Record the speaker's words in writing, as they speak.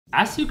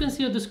As you can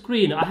see on the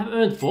screen, I have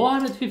earned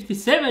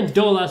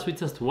 $457 with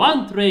just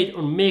one trade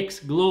on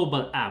MEXC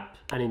Global app.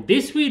 And in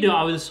this video,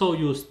 I will show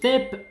you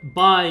step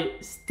by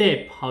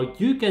step how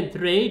you can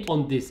trade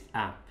on this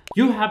app.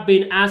 You have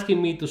been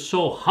asking me to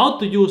show how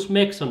to use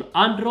MEXC on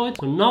Android,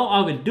 so now I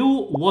will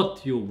do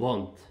what you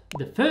want.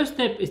 The first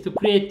step is to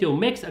create your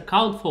MEXC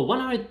account for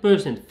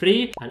 100%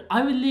 free, and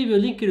I will leave a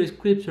link in the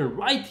description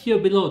right here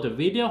below the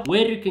video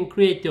where you can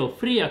create your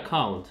free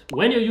account.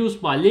 When you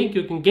use my link,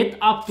 you can get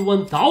up to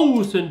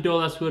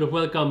 $1,000 worth of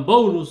welcome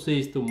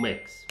bonuses to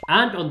MEXC.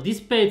 And on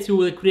this page you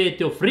will create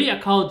your free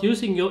account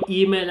using your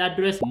email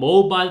address,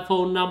 mobile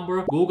phone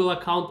number, Google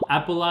account,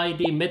 Apple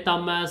ID,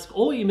 MetaMask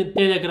or even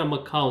Telegram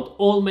account.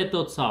 All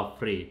methods are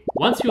free.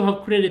 Once you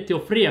have created your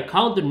free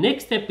account, the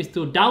next step is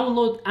to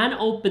download and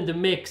open the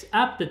MEXC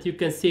app that you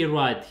can see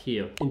right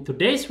here. In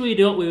today's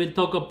video we will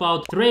talk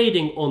about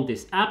trading on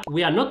this app.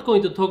 We are not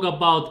going to talk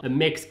about a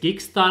MEXC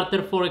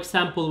Kickstarter, for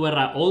example, where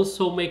I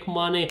also make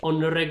money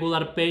on a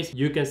regular basis.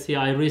 You can see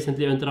I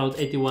recently earned around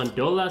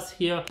 $81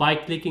 here by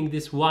clicking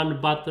this one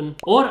button,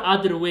 or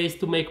other ways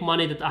to make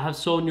money that I have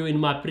shown you in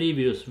my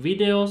previous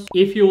videos.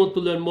 If you want to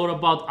learn more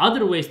about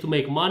other ways to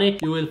make money,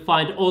 you will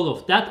find all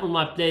of that on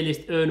my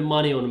playlist Earn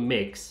Money on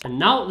MEXC. And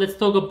now let's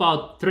talk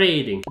about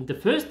trading. The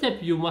first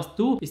step you must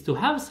do is to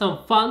have some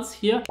funds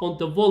here on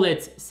the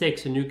wallets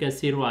section, you can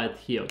see right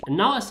here. And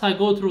now as I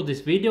go through this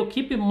video,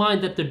 keep in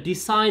mind that the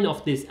design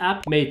of this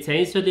app may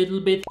change a little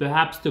bit.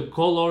 Perhaps the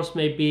colors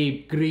may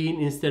be green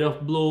instead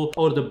of blue,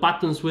 or the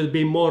buttons will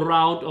be more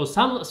round, or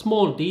some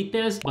small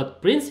details,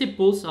 but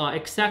principles are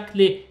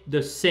exactly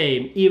the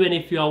same even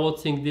if you are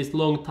watching this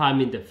long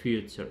time in the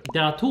future.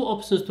 There are two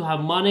options to have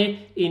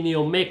money in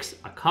your MEXC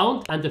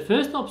account, and the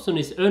first option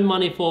is earn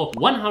money for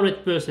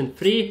 100%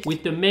 free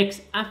with the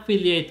MEXC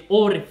affiliate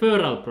or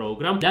referral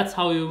program. That's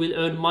how you will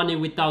earn money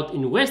without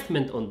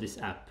investment on this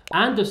app.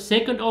 And the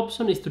second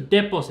option is to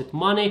deposit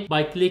money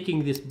by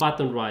clicking this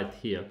button right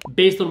here.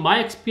 Based on my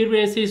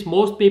experiences,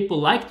 most people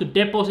like to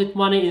deposit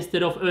money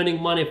instead of earning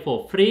money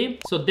for free.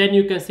 So then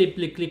you can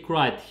simply click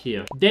right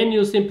here. Then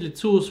you simply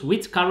choose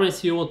which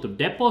currency you want to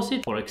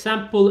deposit. For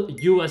example,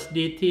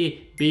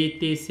 USDT,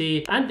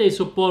 BTC, and they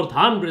support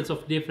hundreds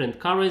of different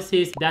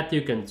currencies that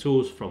you can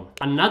choose from.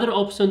 Another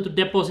option to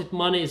deposit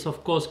money is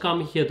of course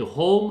come here to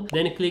home,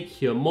 then click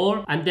here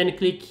more, and then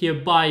click here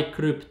buy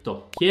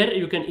crypto. Here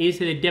you can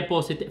easily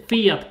deposit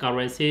fiat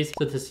currencies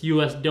such as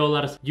US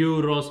dollars,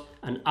 euros,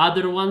 and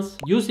other ones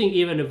using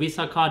even a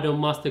Visa card or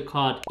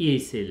MasterCard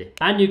easily.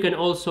 And you can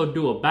also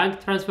do a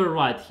bank transfer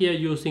right here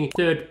using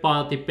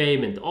third-party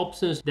payment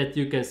options that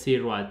you can see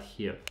right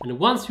here. And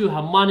once you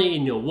have money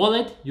in your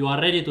wallet, you are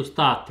ready to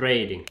start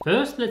trading.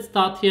 First, let's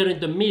start here in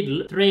the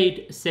middle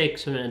trade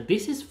section, and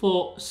this is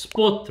for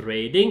spot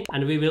trading,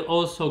 and we will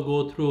also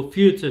go through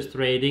futures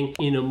trading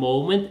in a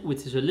moment,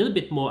 which is a little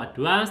bit more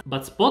advanced,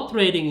 but spot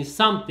trading is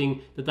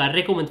something that I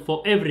recommend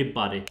for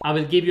everybody. I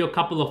will give you a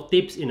couple of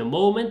tips in a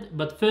moment,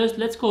 but first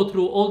let's go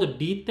through all the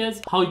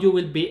details how you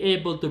will be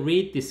able to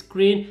read the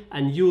screen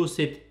and use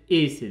it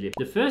easily.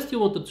 The first you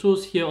want to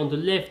choose here on the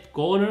left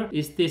corner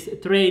is this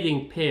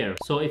trading pair.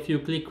 So if you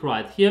click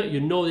right here,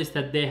 you notice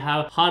that they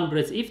have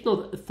hundreds if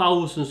not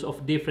thousands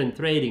of different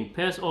trading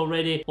pairs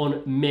already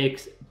on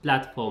MEXC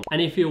platform.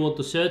 And if you want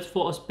to search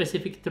for a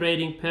specific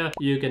trading pair,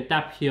 you can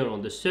tap here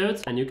on the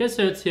search and you can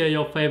search here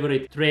your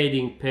favorite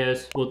trading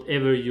pairs,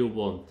 whatever you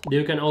want.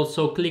 You can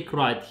also click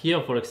right here,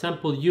 for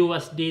example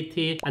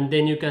USDT, and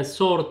then you can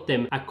sort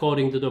them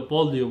according to the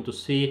volume to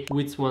see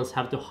which ones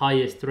have the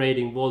highest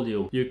trading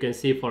volume. You can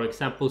see, for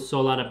example,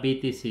 Solana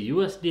BTC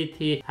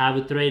USDT have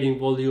a trading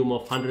volume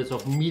of hundreds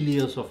of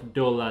millions of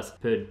dollars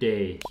per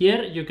day.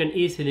 Here you can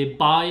easily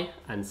buy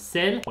and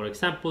sell. For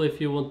example, if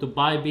you want to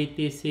buy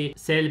BTC,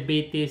 sell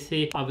BTC,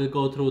 I will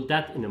go through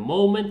that in a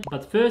moment.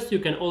 But first you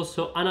can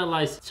also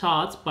analyze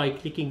charts by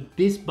clicking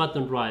this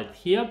button right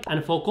here.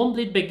 And for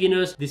complete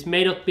beginners this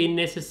may not be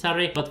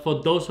necessary, but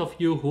for those of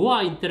you who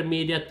are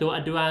intermediate to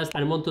advanced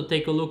and want to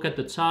take a look at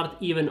the chart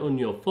even on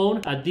your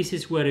phone, this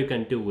is where you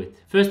can do it.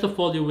 First of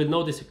all, you will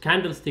notice a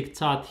candlestick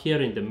chart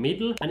here in the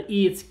middle, and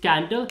each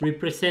candle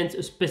represents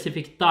a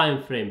specific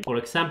time frame. For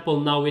example,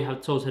 now we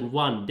have chosen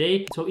 1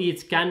 day, so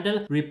each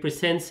candle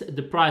represents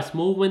the price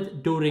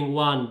movement during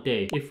 1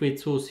 day. If we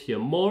choose here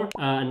more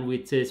and we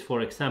choose,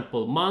 for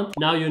example, month,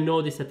 now you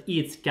notice that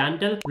each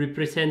candle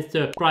represents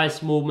the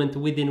price movement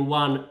within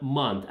 1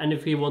 month. And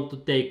if we want to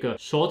take a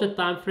shorter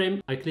time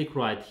frame, I click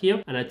right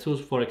here and I choose,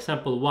 for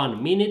example,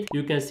 1 minute.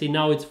 You can see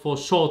now it's for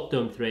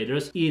short-term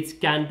traders. Each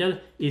candle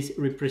is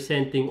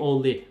representing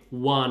only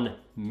 1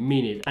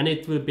 minute, and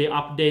it will be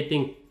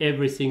updating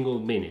every single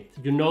minute.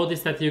 You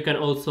notice that you can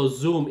also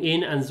zoom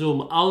in and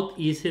zoom out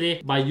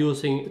easily by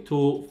using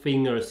two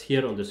fingers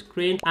here on the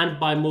screen, and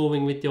by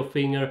moving with your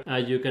finger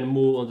you can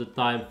move on the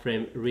time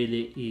frame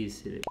really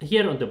easily.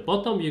 Here on the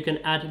bottom you can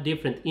add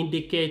different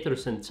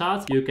indicators and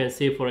charts. You can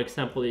see, for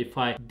example, if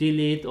I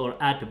delete or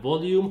add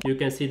volume, you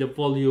can see the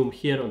volume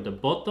here on the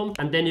bottom,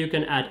 and then you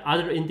can add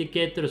other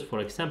indicators, for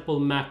example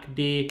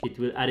MACD, it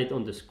will add it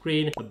on the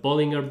screen, screen,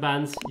 Bollinger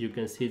Bands, you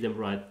can see them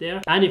right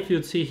there. And if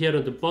you see here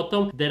on the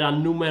bottom, there are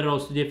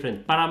numerous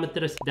different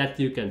parameters that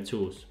you can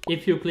choose.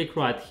 If you click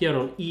right here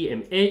on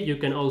EMA, you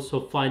can also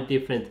find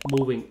different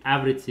moving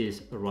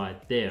averages right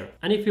there.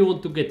 And if you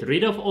want to get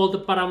rid of all the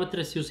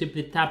parameters, you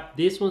simply tap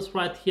these ones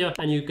right here,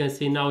 and you can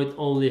see now it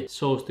only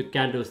shows the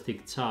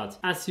candlestick charts.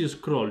 As you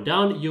scroll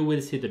down, you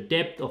will see the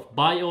depth of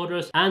buy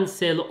orders and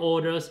sell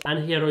orders,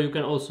 and here you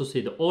can also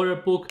see the order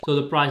book, so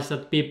the prices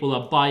that people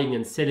are buying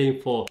and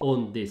selling for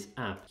on this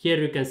app. Here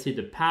you can see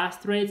the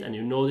past trades, and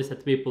you notice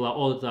that people are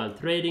all the time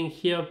trading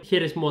here.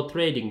 Here is more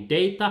trading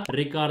data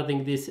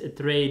regarding this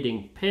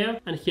trading pair,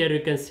 and here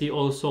you can see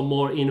also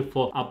more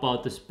info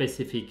about the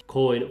specific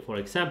coin, for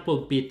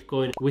example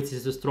Bitcoin, which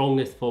is the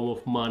strongest form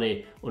of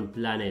money on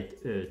planet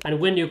Earth. And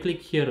when you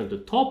click here on the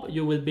top,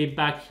 you will be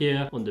back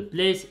here on the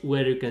place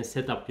where you can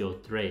set up your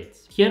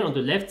trades. Here on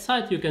the left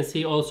side you can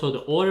see also the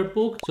order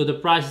book, so the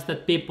prices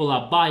that people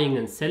are buying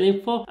and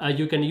selling for.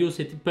 You can use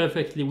it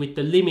perfectly with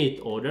the limit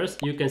orders.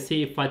 You can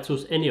see if I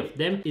choose any of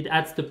them, it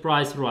adds the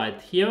price right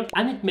here,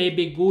 and it may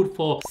be good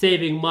for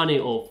saving money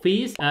or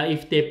fees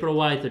if they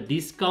provide a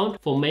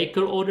discount for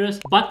maker orders.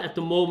 But at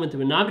the moment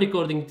when I'm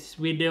recording this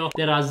video,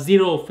 there are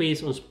 0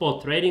 fees on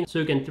spot trading, so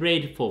you can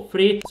trade for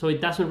free. So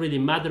it doesn't really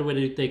matter whether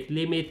you take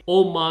limit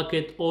or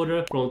market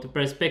order from the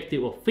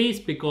perspective of fees,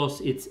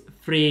 because it's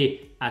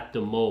free at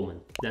the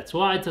moment. That's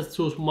why I just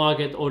choose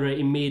market order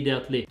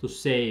immediately to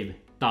save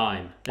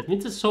time. Let me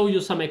just show you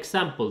some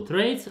example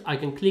trades. I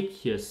can click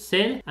here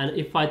sell, and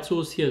if I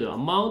choose here the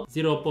amount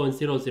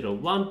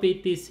 0.001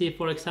 BTC,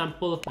 for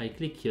example, I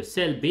click here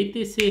sell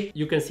BTC,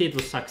 you can see it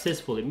was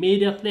successful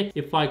immediately.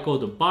 If I go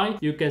to buy,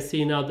 you can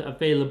see now the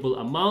available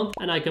amount,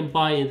 and I can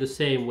buy in the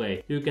same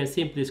way. You can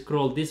simply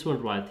scroll this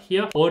one right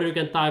here, or you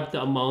can type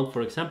the amount.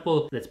 For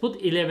example, let's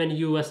put 11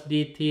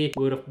 USDT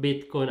worth of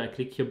Bitcoin. I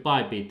click here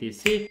buy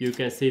BTC. You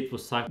can see it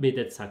was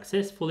submitted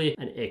successfully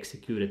and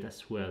executed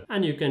as well.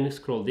 And you can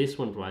scroll this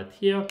one right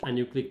here, and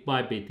you click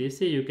buy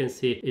BTC. You can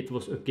see it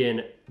was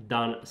again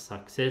done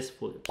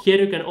successfully. Here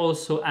you can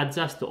also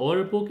adjust the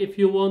order book if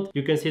you want.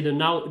 You can see the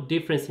now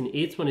difference in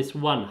each one is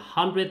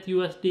 100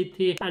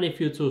 USDT, and if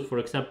you choose for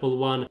example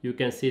one, you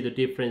can see the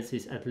difference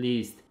is at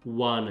least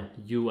 1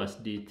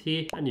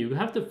 USDT, and you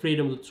have the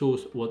freedom to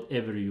choose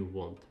whatever you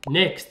want.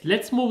 Next,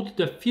 let's move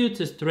to the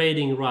futures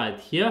trading right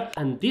here,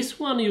 and this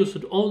one you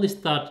should only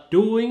start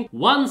doing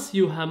once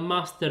you have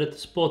mastered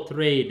spot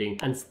trading,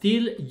 and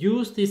still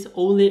use this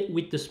only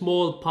with the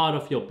small part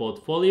of your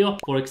portfolio.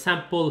 For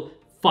example,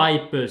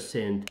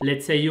 5%.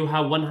 Let's say you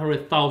have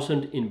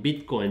 100,000 in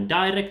Bitcoin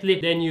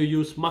directly, then you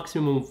use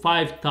maximum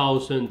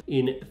 5,000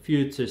 in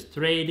futures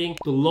trading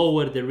to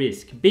lower the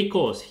risk.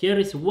 Because here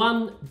is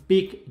one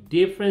big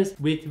difference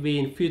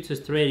between futures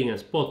trading and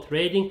spot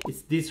trading.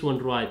 It's this one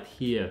right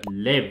here,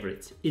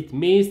 leverage. It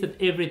means that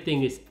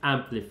everything is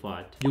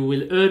amplified. You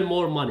will earn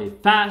more money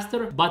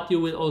faster, but you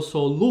will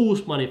also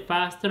lose money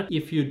faster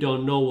if you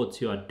don't know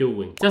what you are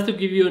doing. Just to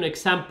give you an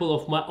example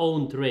of my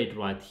own trade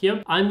right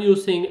here, I'm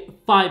using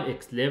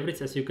 5x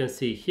leverage, as you can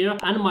see here,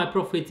 and my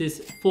profit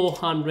is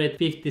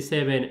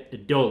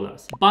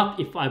 $457. But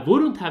if I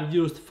wouldn't have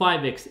used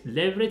 5x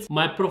leverage,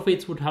 my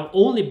profits would have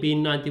only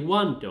been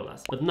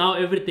 $91. But now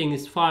everything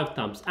is 5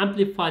 times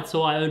amplified,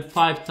 so I earn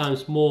 5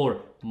 times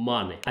more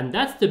money. And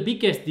that's the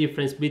biggest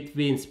difference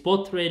between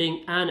spot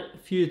trading and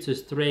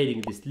futures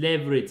trading, this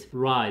leverage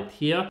right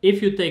here.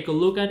 If you take a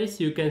look at this,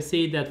 you can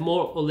see that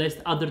more or less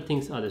other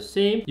things are the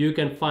same. You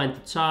can find the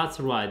charts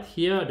right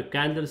here, the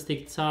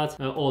candlestick charts,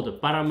 all the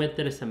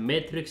parameters and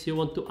metrics you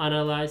want to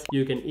analyze.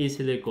 You can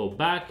easily go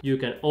back. You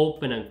can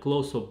open and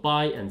close or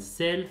buy and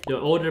sell. The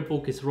order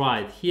book is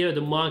right here.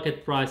 The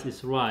market price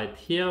is right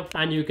here.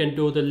 And you can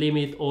do the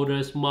limit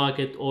orders,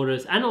 market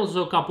orders, and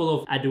also a couple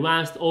of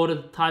advanced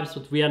order types,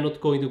 but we are not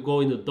going to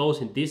go into those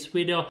in this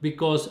video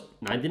because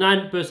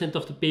 99%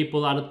 of the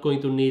people are not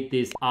going to need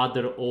these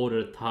other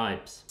order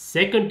types.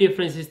 Second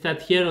difference is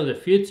that here on the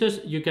futures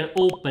you can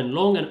open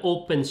long and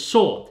open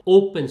short.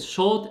 Open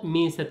short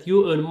means that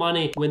you earn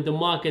money when the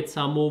markets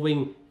are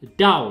moving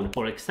down.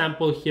 For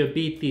example, here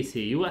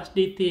BTC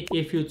USDT,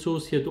 if you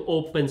choose here to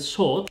open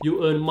short,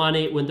 you earn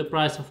money when the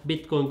price of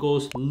Bitcoin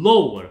goes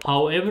lower.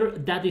 However,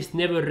 that is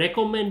never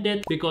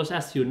recommended because,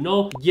 as you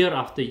know, year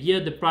after year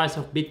the price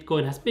of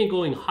Bitcoin has been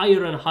going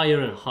higher and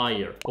higher and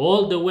higher,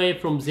 all the way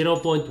from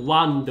 $0.1 to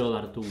 $1,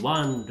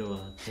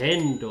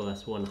 $10,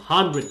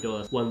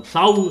 $100,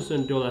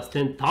 $1,000,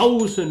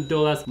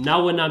 $10,000.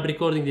 Now when I'm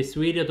recording this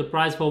video, the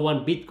price for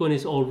one Bitcoin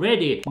is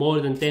already more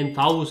than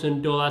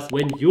 $10,000.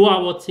 When you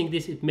are watching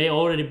this, it may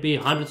already be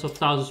hundreds of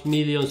thousands,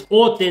 millions,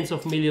 or tens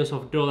of millions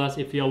of dollars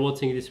if you are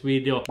watching this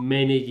video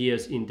many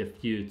years in the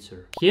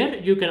future. Here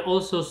you can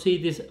also see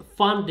this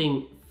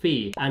funding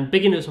fee. And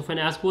beginners often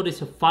ask, what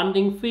is a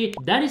funding fee?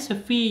 That is a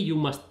fee you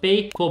must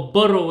pay for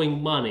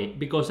borrowing money,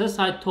 because as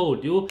I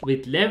told you,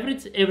 with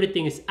leverage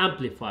everything is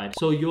amplified,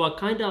 so you are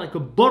kind of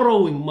like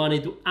borrowing money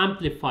to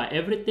amplify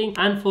everything,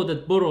 and for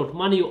that borrowed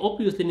money you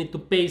obviously need to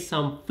pay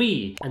some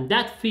fee, and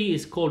that fee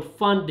is called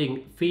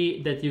funding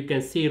fee that you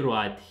can see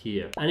right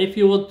here. And if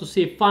you want to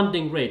see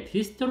funding rate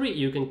history,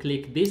 you can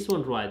click this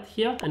one right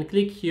here and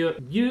click here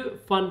view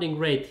funding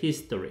rate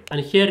history,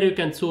 and here you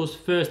can choose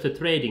first the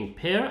trading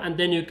pair, and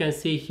then you can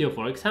see here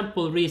for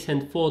example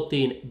recent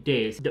 14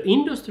 days. The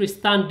industry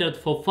standard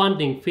for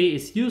funding fee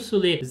is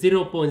usually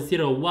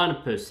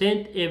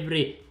 0.01%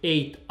 every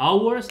 8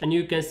 hours, and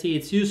you can see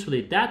it's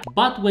usually that,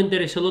 but when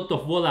there is a lot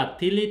of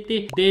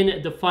volatility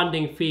then the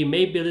funding fee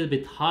may be a little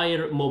bit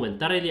higher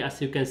momentarily.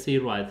 As you can see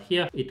right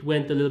here, it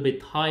went a little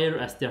bit higher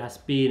as there has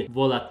been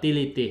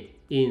volatility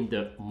in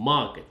the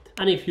market.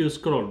 And if you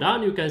scroll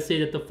down, you can see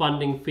that the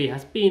funding fee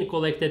has been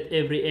collected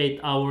every 8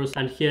 hours,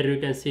 and here you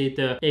can see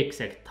the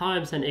exact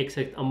times and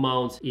exact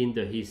amounts in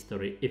the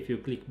history. If you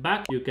click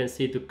back, you can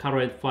see the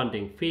current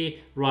funding fee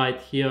right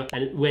here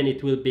and when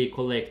it will be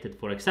collected.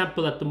 For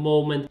example, at the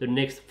moment the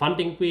next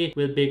funding fee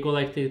will be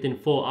collected in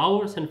 4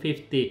 hours and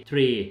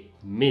 53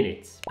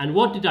 minutes. And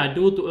what did I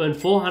do to earn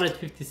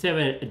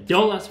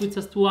 $457 with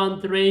just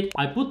one trade?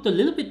 I put a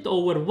little bit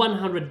over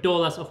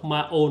 $100 of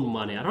my own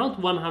money, around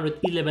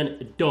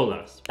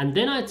 $111, and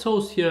then I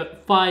chose here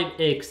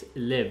 5x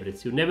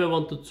leverage. You never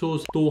want to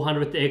choose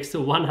 200x,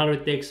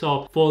 100x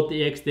or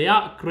 40x. They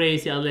are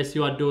crazy unless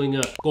you are doing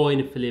a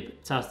coin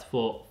flip just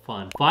for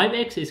fun.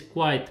 5x is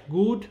quite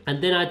good,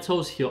 and then I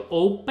chose here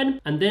open,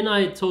 and then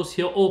I chose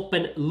here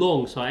open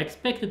long, so I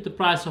expected the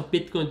price of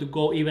Bitcoin to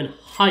go even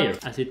higher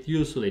as it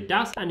usually does.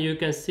 And you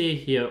can see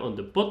here on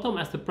the bottom,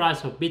 as the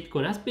price of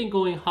Bitcoin has been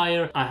going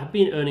higher, I have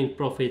been earning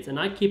profits, and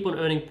I keep on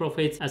earning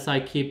profits as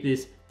I keep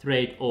this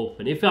trade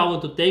open. If I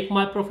want to take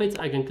my profits,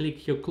 I can click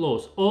here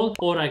close all,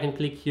 or I can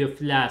click here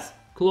flash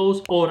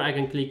close, or I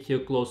can click here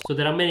close. So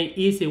there are many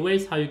easy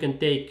ways how you can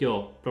take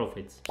your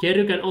profits. Here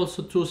you can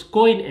also choose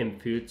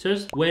CoinM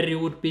futures, where you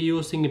would be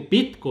using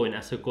Bitcoin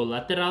as a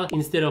collateral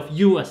instead of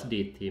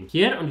USDT.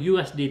 Here on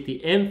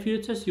USDT M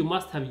futures you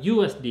must have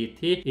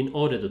USDT in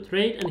order to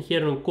trade, and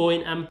here on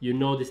CoinM you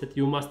notice that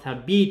you must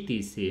have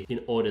BTC in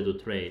order to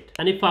trade.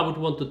 And if I would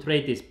want to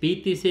trade this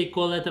BTC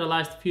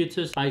collateralized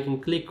futures, I can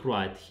click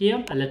right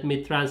here and let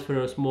me transfer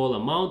a small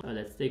amount.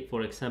 Let's take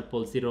for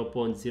example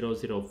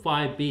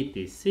 0.005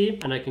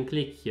 BTC, and I can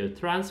click here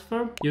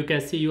transfer. You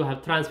can see you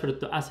have transferred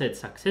the asset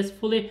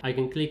successfully. I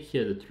can click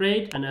here the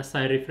trade, and as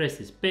I refresh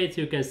this page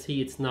you can see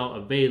it's now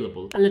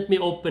available. And let me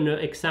open an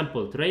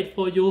example trade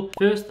for you.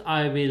 First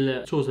I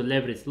will choose a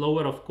leverage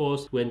lower, of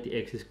course.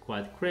 20x is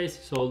quite crazy,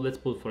 so let's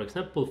put for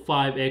example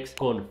 5x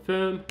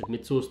confirm. Let me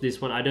choose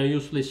this one. I don't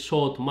usually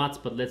short much,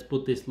 but let's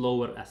put this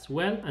lower as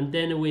well, and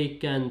then we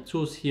can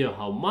choose here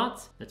how much.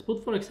 Let's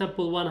put for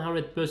example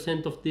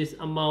 100% of this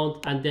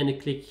amount, and then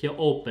click here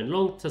open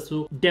long, just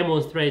to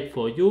demonstrate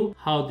for you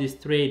how this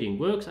trading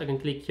works. I can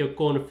click here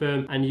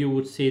confirm, and you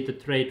would see the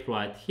trade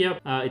right here.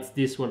 It's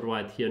this one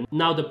right here.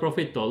 Now the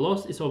profit or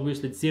loss is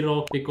obviously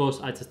zero because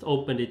I just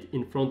opened it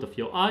in front of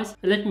your eyes.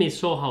 Let me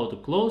show how to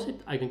close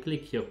it. I can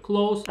click here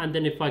close, and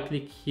then if I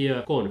click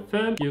here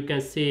confirm, you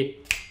can see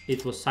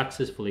it was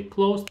successfully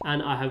closed,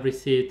 and I have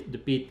received the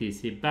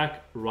BTC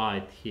back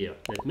right here.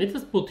 Let me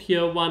just put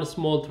here one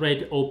small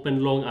trade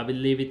open long. I will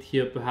leave it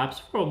here perhaps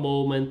for a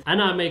moment,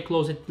 and I may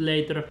close it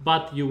later,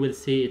 but you will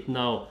see it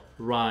now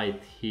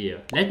right here.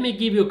 Let me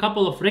give you a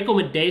couple of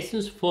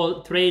recommendations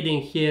for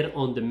trading here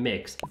on the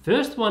MEXC.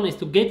 First one is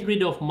to get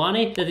rid of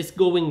money that is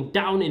going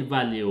down in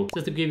value.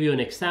 Just to give you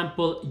an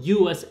example,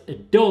 US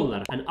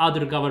dollar and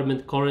other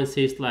government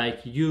currencies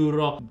like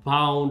euro,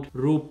 pound,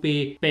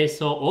 rupee,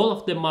 peso, all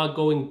of them are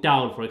going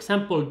down. For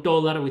example,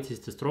 dollar, which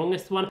is the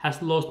strongest one,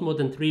 has lost more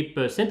than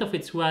 3% of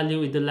its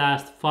value in the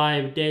last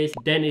 5 days.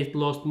 Then it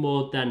lost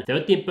more than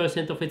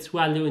 13% of its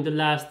value in the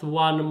last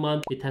 1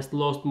 month. It has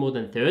lost more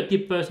than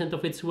 30%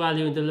 of its value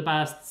in the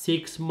past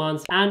 6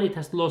 months, and it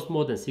has lost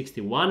more than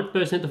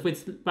 61% of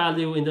its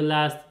value in the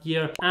last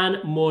year,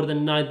 and more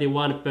than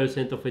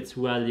 91% of its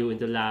value in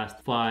the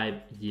last 5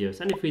 years.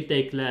 And if we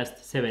take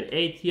last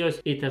 7-8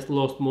 years, it has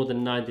lost more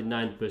than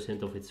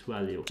 99% of its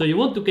value. So you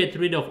want to get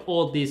rid of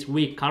all these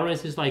weak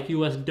currencies like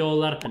US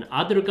dollar and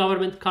other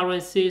government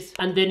currencies,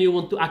 and then you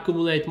want to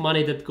accumulate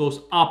money that goes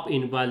up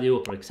in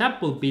value. For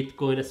example,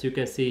 Bitcoin, as you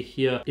can see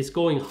here, is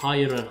going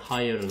higher and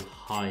higher and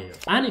higher.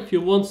 And if you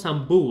want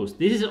some boost,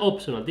 this is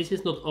optional, this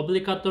is not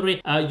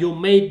obligatory. You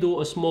may do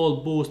a small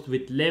boost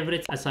with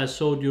leverage as I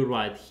showed you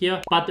right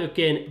here, but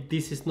again,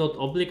 this is not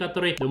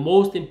obligatory. The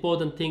most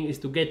important thing is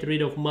to get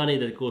rid of money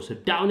that goes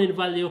down in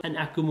value and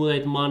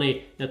accumulate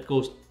money that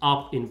goes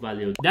up in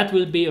value. That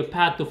will be a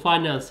path to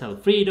financial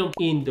freedom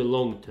in the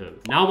long term.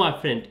 Now my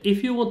friend,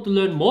 if you want to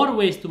learn more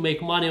ways to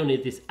make money on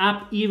this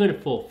app even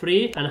for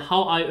free, and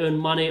how I earn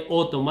money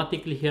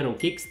automatically here on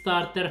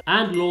Kickstarter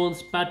and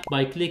Launchpad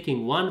by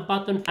clicking one button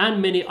button,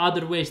 and many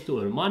other ways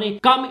to earn money,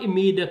 come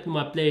immediately to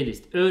my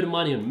playlist Earn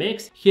Money on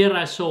MEXC. Here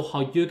I show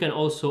how you can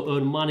also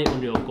earn money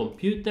on your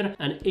computer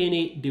and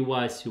any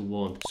device you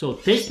want. So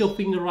take your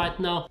finger right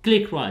now,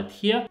 click right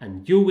here,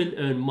 and you will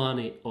earn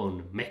money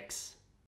on MEXC.